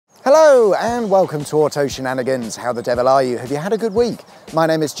Hello and welcome to Auto Shenanigans. How the devil are you? Have you had a good week? My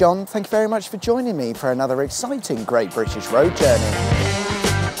name is John. Thank you very much for joining me for another exciting Great British Road Journey.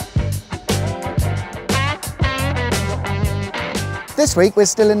 This week we're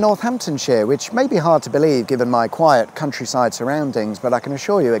still in Northamptonshire, which may be hard to believe given my quiet countryside surroundings, but I can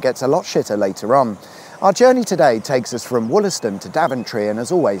assure you it gets a lot shitter later on. Our journey today takes us from Wollaston to Daventry, and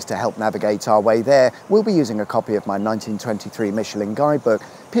as always, to help navigate our way there, we'll be using a copy of my 1923 Michelin guidebook,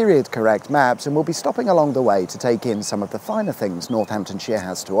 period correct maps, and we'll be stopping along the way to take in some of the finer things Northamptonshire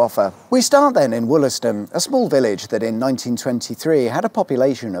has to offer. We start then in Wollaston, a small village that in 1923 had a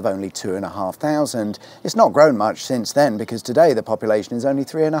population of only 2,500. It's not grown much since then because today the population is only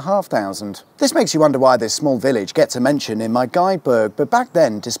 3,500. This makes you wonder why this small village gets a mention in my guidebook, but back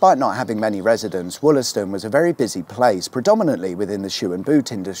then, despite not having many residents, Wollaston was a very busy place, predominantly within the shoe and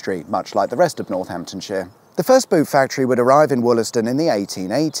boot industry, much like the rest of Northamptonshire. The first boot factory would arrive in Wollaston in the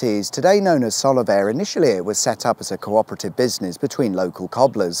 1880s. Today known as Solivare, initially it was set up as a cooperative business between local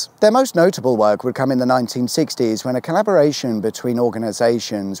cobblers. Their most notable work would come in the 1960s when a collaboration between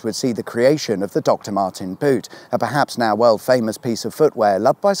organisations would see the creation of the Dr. Martin boot, a perhaps now world-famous piece of footwear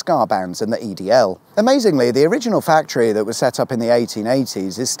loved by ska bands and the EDL. Amazingly, the original factory that was set up in the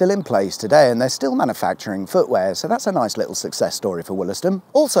 1880s is still in place today, and they're still manufacturing footwear, so that's a nice little success story for Wollaston.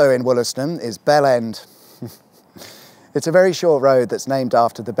 Also in Wollaston is Bell End. It's a very short road that's named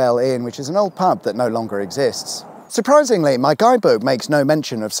after the Bell Inn, which is an old pub that no longer exists. Surprisingly, my guidebook makes no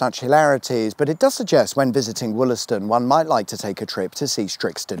mention of such hilarities, but it does suggest when visiting Wollaston one might like to take a trip to see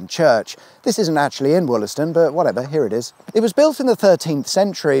Strixton Church. This isn't actually in Wollaston, but whatever, here it is. It was built in the 13th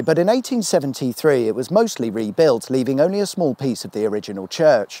century, but in 1873 it was mostly rebuilt, leaving only a small piece of the original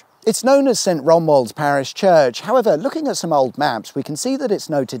church. It's known as St Romwald's Parish Church. However, looking at some old maps, we can see that it's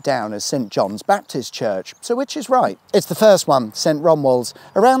noted down as St John's Baptist Church. So which is right? It's the first one, St Romwald's.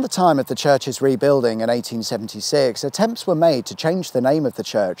 Around the time of the church's rebuilding in 1876, attempts were made to change the name of the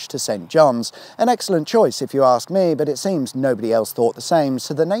church to St John's. An excellent choice if you ask me, but it seems nobody else thought the same,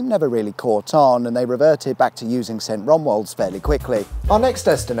 so the name never really caught on and they reverted back to using St Romwald's fairly quickly. Our next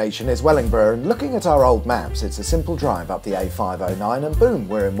destination is Wellingborough, and looking at our old maps, it's a simple drive up the A509 and boom,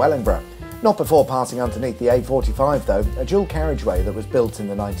 we're in Wellingborough. Not before passing underneath the A45 though, a dual carriageway that was built in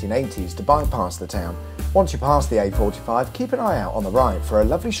the 1980s to bypass the town. Once you pass the A45, keep an eye out on the right for a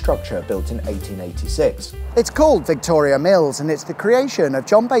lovely structure built in 1886. It's called Victoria Mills, and it's the creation of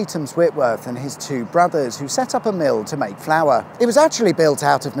John Batums Whitworth and his two brothers who set up a mill to make flour. It was actually built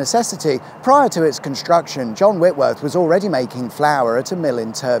out of necessity. Prior to its construction, John Whitworth was already making flour at a mill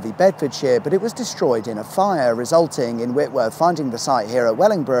in Turvey, Bedfordshire, but it was destroyed in a fire, resulting in Whitworth finding the site here at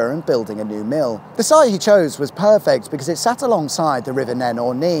Wellingborough and building a new mill. The site he chose was perfect because it sat alongside the River Nen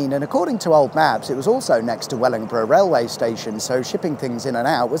or Nene, and according to old maps, it was also next to Wellingborough railway station, so shipping things in and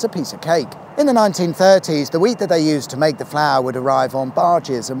out was a piece of cake. In the 1930s, the wheat that they used to make the flour would arrive on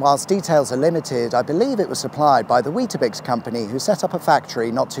barges, and whilst details are limited, I believe it was supplied by the Weetabix company, who set up a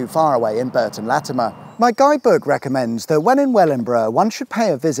factory not too far away in Burton Latimer. My guidebook recommends that when in Wellingborough, one should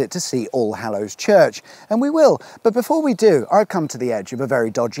pay a visit to see All Hallows Church, and we will, but before we do, I've come to the edge of a very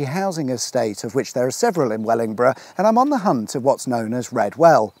dodgy housing estate, of which there are several in Wellingborough, and I'm on the hunt of what's known as Red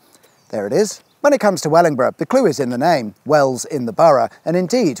Well. There it is. When it comes to Wellingborough, the clue is in the name, wells in the borough, and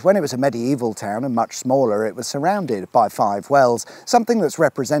indeed, when it was a medieval town and much smaller, it was surrounded by 5 wells, something that's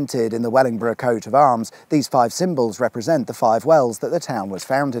represented in the Wellingborough coat of arms. These 5 symbols represent the 5 wells that the town was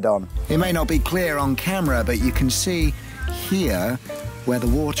founded on. It may not be clear on camera, but you can see here where the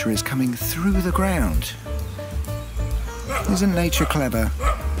water is coming through the ground. Isn't nature clever?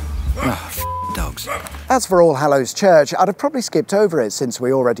 Oh, dogs. As for All Hallows Church, I'd have probably skipped over it since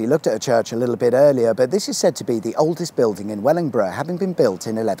we already looked at a church a little bit earlier, but this is said to be the oldest building in Wellingborough, having been built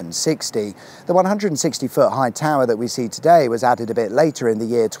in 1160. The 160-foot high tower that we see today was added a bit later in the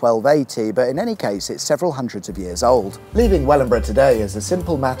year 1280, but in any case it's several hundreds of years old. Leaving Wellingborough today is a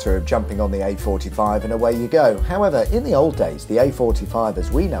simple matter of jumping on the A45 and away you go. However, in the old days, the A45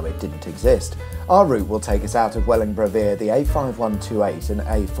 as we know it didn't exist. Our route will take us out of Wellingborough via the A5128 and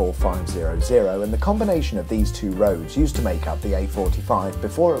A4500, and the combination of these two roads used to make up the A45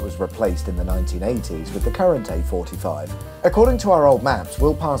 before it was replaced in the 1980s with the current A45. According to our old maps,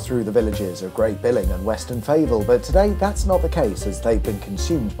 we'll pass through the villages of Great Billing and Weston Favell, but today that's not the case as they've been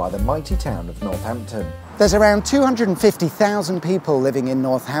consumed by the mighty town of Northampton. There's around 250,000 people living in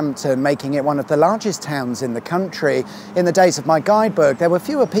Northampton, making it one of the largest towns in the country. In the days of my guidebook, there were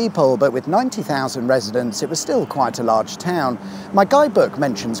fewer people, but with 90,000 residents, it was still quite a large town. My guidebook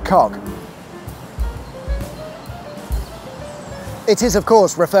mentions Cock. It is, of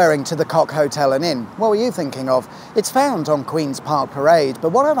course, referring to the Cock Hotel and Inn. What were you thinking of? It's found on Queen's Park Parade,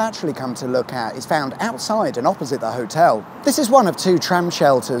 but what I've actually come to look at is found outside and opposite the hotel. This is one of 2 tram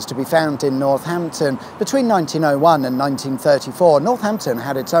shelters to be found in Northampton. Between 1901 and 1934, Northampton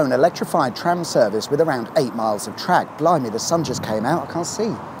had its own electrified tram service with around 8 miles of track. Blimey, the sun just came out, I can't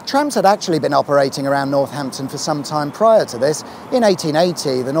see. Trams had actually been operating around Northampton for some time prior to this. In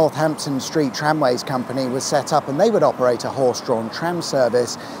 1880, the Northampton Street Tramways Company was set up and they would operate a horse-drawn tram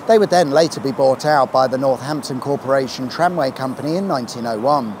service. They would then later be bought out by the Northampton Corporation Tramway Company in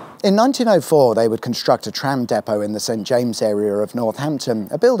 1901. In 1904, they would construct a tram depot in the St James area of Northampton,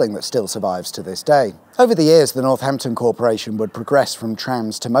 a building that still survives to this day. Over the years, the Northampton Corporation would progress from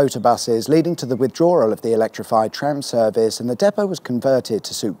trams to motor buses, leading to the withdrawal of the electrified tram service, and the depot was converted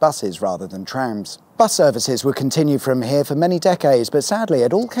to suit buses rather than trams. Bus services would continue from here for many decades, but sadly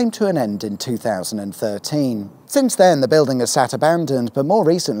it all came to an end in 2013. Since then, the building has sat abandoned, but more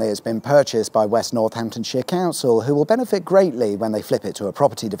recently has been purchased by West Northamptonshire Council, who will benefit greatly when they flip it to a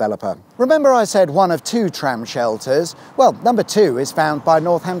property developer. Remember I said one of 2 tram shelters? Well, number 2 is found by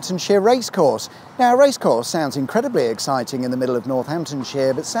Northamptonshire Racecourse. Now, a racecourse sounds incredibly exciting in the middle of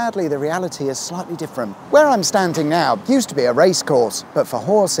Northamptonshire, but sadly the reality is slightly different. Where I'm standing now used to be a racecourse, but for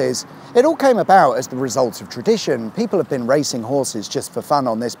horses. It all came about as the result of tradition. People have been racing horses just for fun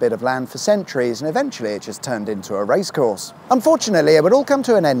on this bit of land for centuries, and eventually it just turned into a racecourse. Unfortunately, it would all come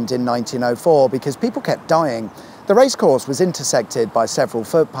to an end in 1904 because people kept dying. The racecourse was intersected by several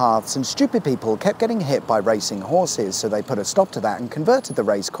footpaths and stupid people kept getting hit by racing horses, so they put a stop to that and converted the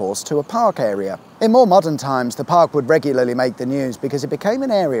racecourse to a park area. In more modern times, the park would regularly make the news because it became an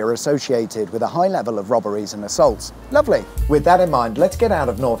area associated with a high level of robberies and assaults. Lovely. With that in mind, let's get out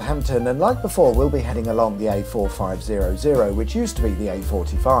of Northampton, and like before, we'll be heading along the A4500, which used to be the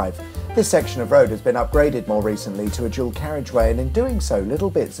A45. This section of road has been upgraded more recently to a dual carriageway, and in doing so,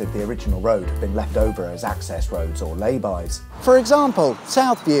 little bits of the original road have been left over as access roads or lay-bys. For example,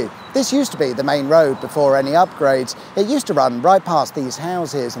 Southview. This used to be the main road before any upgrades. It used to run right past these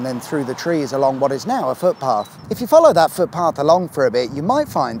houses and then through the trees along what is now a footpath. If you follow that footpath along for a bit, you might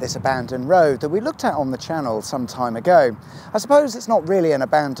find this abandoned road that we looked at on the channel some time ago. I suppose it's not really an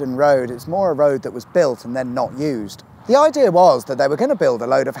abandoned road, it's more a road that was built and then not used. The idea was that they were going to build a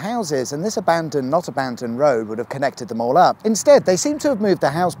load of houses and this abandoned, not abandoned road would have connected them all up. Instead, they seem to have moved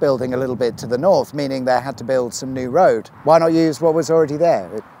the house building a little bit to the north, meaning they had to build some new road. Why not use what was already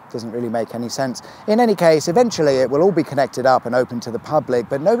there? It doesn't really make any sense. In any case, eventually it will all be connected up and open to the public,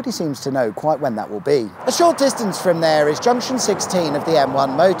 but nobody seems to know quite when that will be. A short distance from there is junction 16 of the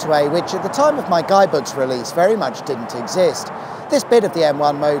M1 motorway, which at the time of my guidebook's release very much didn't exist. This bit of the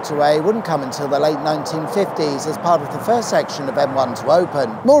M1 motorway wouldn't come until the late 1950s as part of the first section of M1 to open.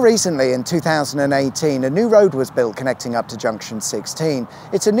 More recently, in 2018, a new road was built connecting up to junction 16.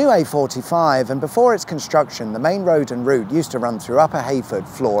 It's a new A45, and before its construction, the main road and route used to run through Upper Hayford,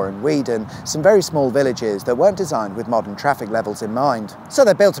 Flor and Weedon, some very small villages that weren't designed with modern traffic levels in mind. So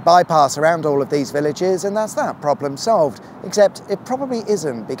they built a bypass around all of these villages, and that's that, problem solved. Except it probably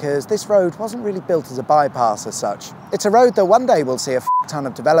isn't, because this road wasn't really built as a bypass as such. It's a road that one day will see a ton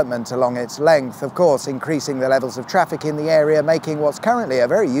of development along its length, of course increasing the levels of traffic in the area, making what's currently a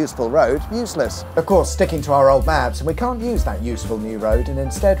very useful road useless. Of course, sticking to our old maps, and we can't use that useful new road, and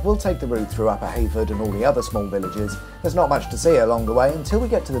instead we'll take the route through Upper Hayford and all the other small villages. There's not much to see along the way until we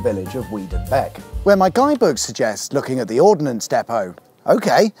get to the village of Weedon Beck, where my guidebook suggests looking at the Ordnance Depot.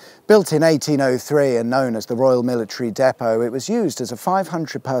 Okay, built in 1803 and known as the Royal Military Depot, it was used as a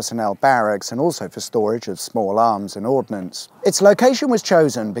 500 personnel barracks and also for storage of small arms and ordnance. Its location was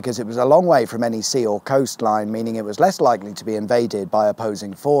chosen because it was a long way from any sea or coastline, meaning it was less likely to be invaded by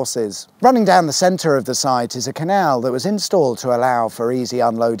opposing forces. Running down the centre of the site is a canal that was installed to allow for easy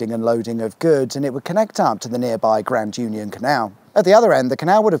unloading and loading of goods, and it would connect up to the nearby Grand Union Canal. At the other end, the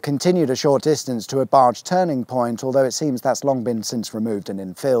canal would have continued a short distance to a barge turning point, although it seems that's long been since removed and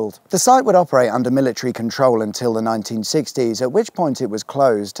infilled. The site would operate under military control until the 1960s, at which point it was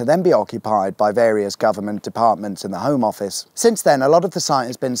closed to then be occupied by various government departments and the Home Office. Since then, a lot of the site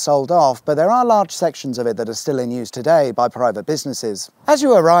has been sold off, but there are large sections of it that are still in use today by private businesses. As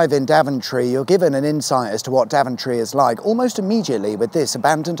you arrive in Daventry, you're given an insight as to what Daventry is like almost immediately with this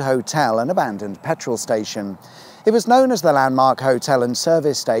abandoned hotel and abandoned petrol station. It was known as the Landmark Hotel and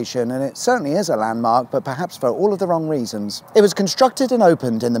Service Station, and it certainly is a landmark, but perhaps for all of the wrong reasons. It was constructed and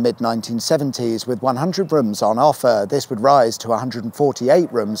opened in the mid-1970s with 100 rooms on offer. This would rise to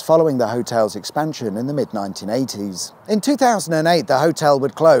 148 rooms following the hotel's expansion in the mid-1980s. In 2008, the hotel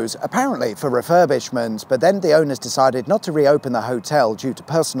would close, apparently for refurbishment, but then the owners decided not to reopen the hotel due to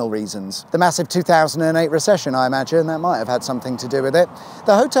personal reasons. The massive 2008 recession, I imagine, that might have had something to do with it.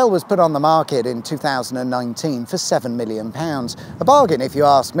 The hotel was put on the market in 2019 for £7 million. A bargain if you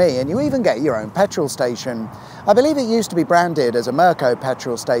ask me, and you even get your own petrol station. I believe it used to be branded as a Merco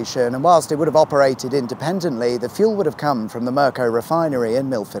petrol station, and whilst it would have operated independently, the fuel would have come from the Merco refinery in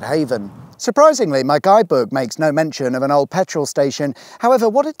Milford Haven. Surprisingly, my guidebook makes no mention of an old petrol station. However,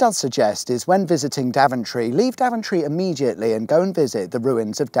 what it does suggest is when visiting Daventry, leave Daventry immediately and go and visit the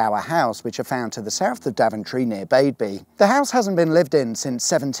ruins of Dower House, which are found to the south of Daventry near Badeby. The house hasn't been lived in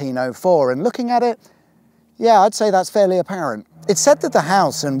since 1704, and looking at it, yeah, I'd say that's fairly apparent. It's said that the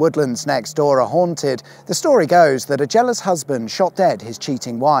house and woodlands next door are haunted. The story goes that a jealous husband shot dead his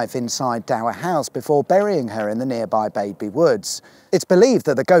cheating wife inside Dower House before burying her in the nearby Badeby woods. It's believed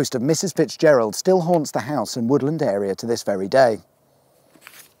that the ghost of Mrs. Fitzgerald still haunts the house and woodland area to this very day.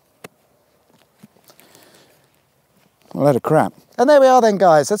 A load of crap. And there we are then,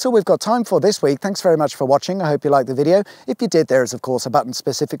 guys. That's all we've got time for this week. Thanks very much for watching. I hope you liked the video. If you did, there is of course a button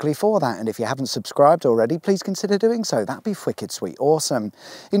specifically for that. And if you haven't subscribed already, please consider doing so. That'd be wicked sweet awesome.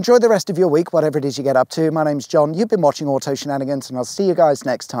 Enjoy the rest of your week, whatever it is you get up to. My name's John. You've been watching Auto Shenanigans, and I'll see you guys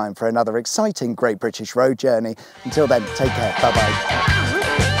next time for another exciting Great British Road Journey. Until then, take care. Bye-bye.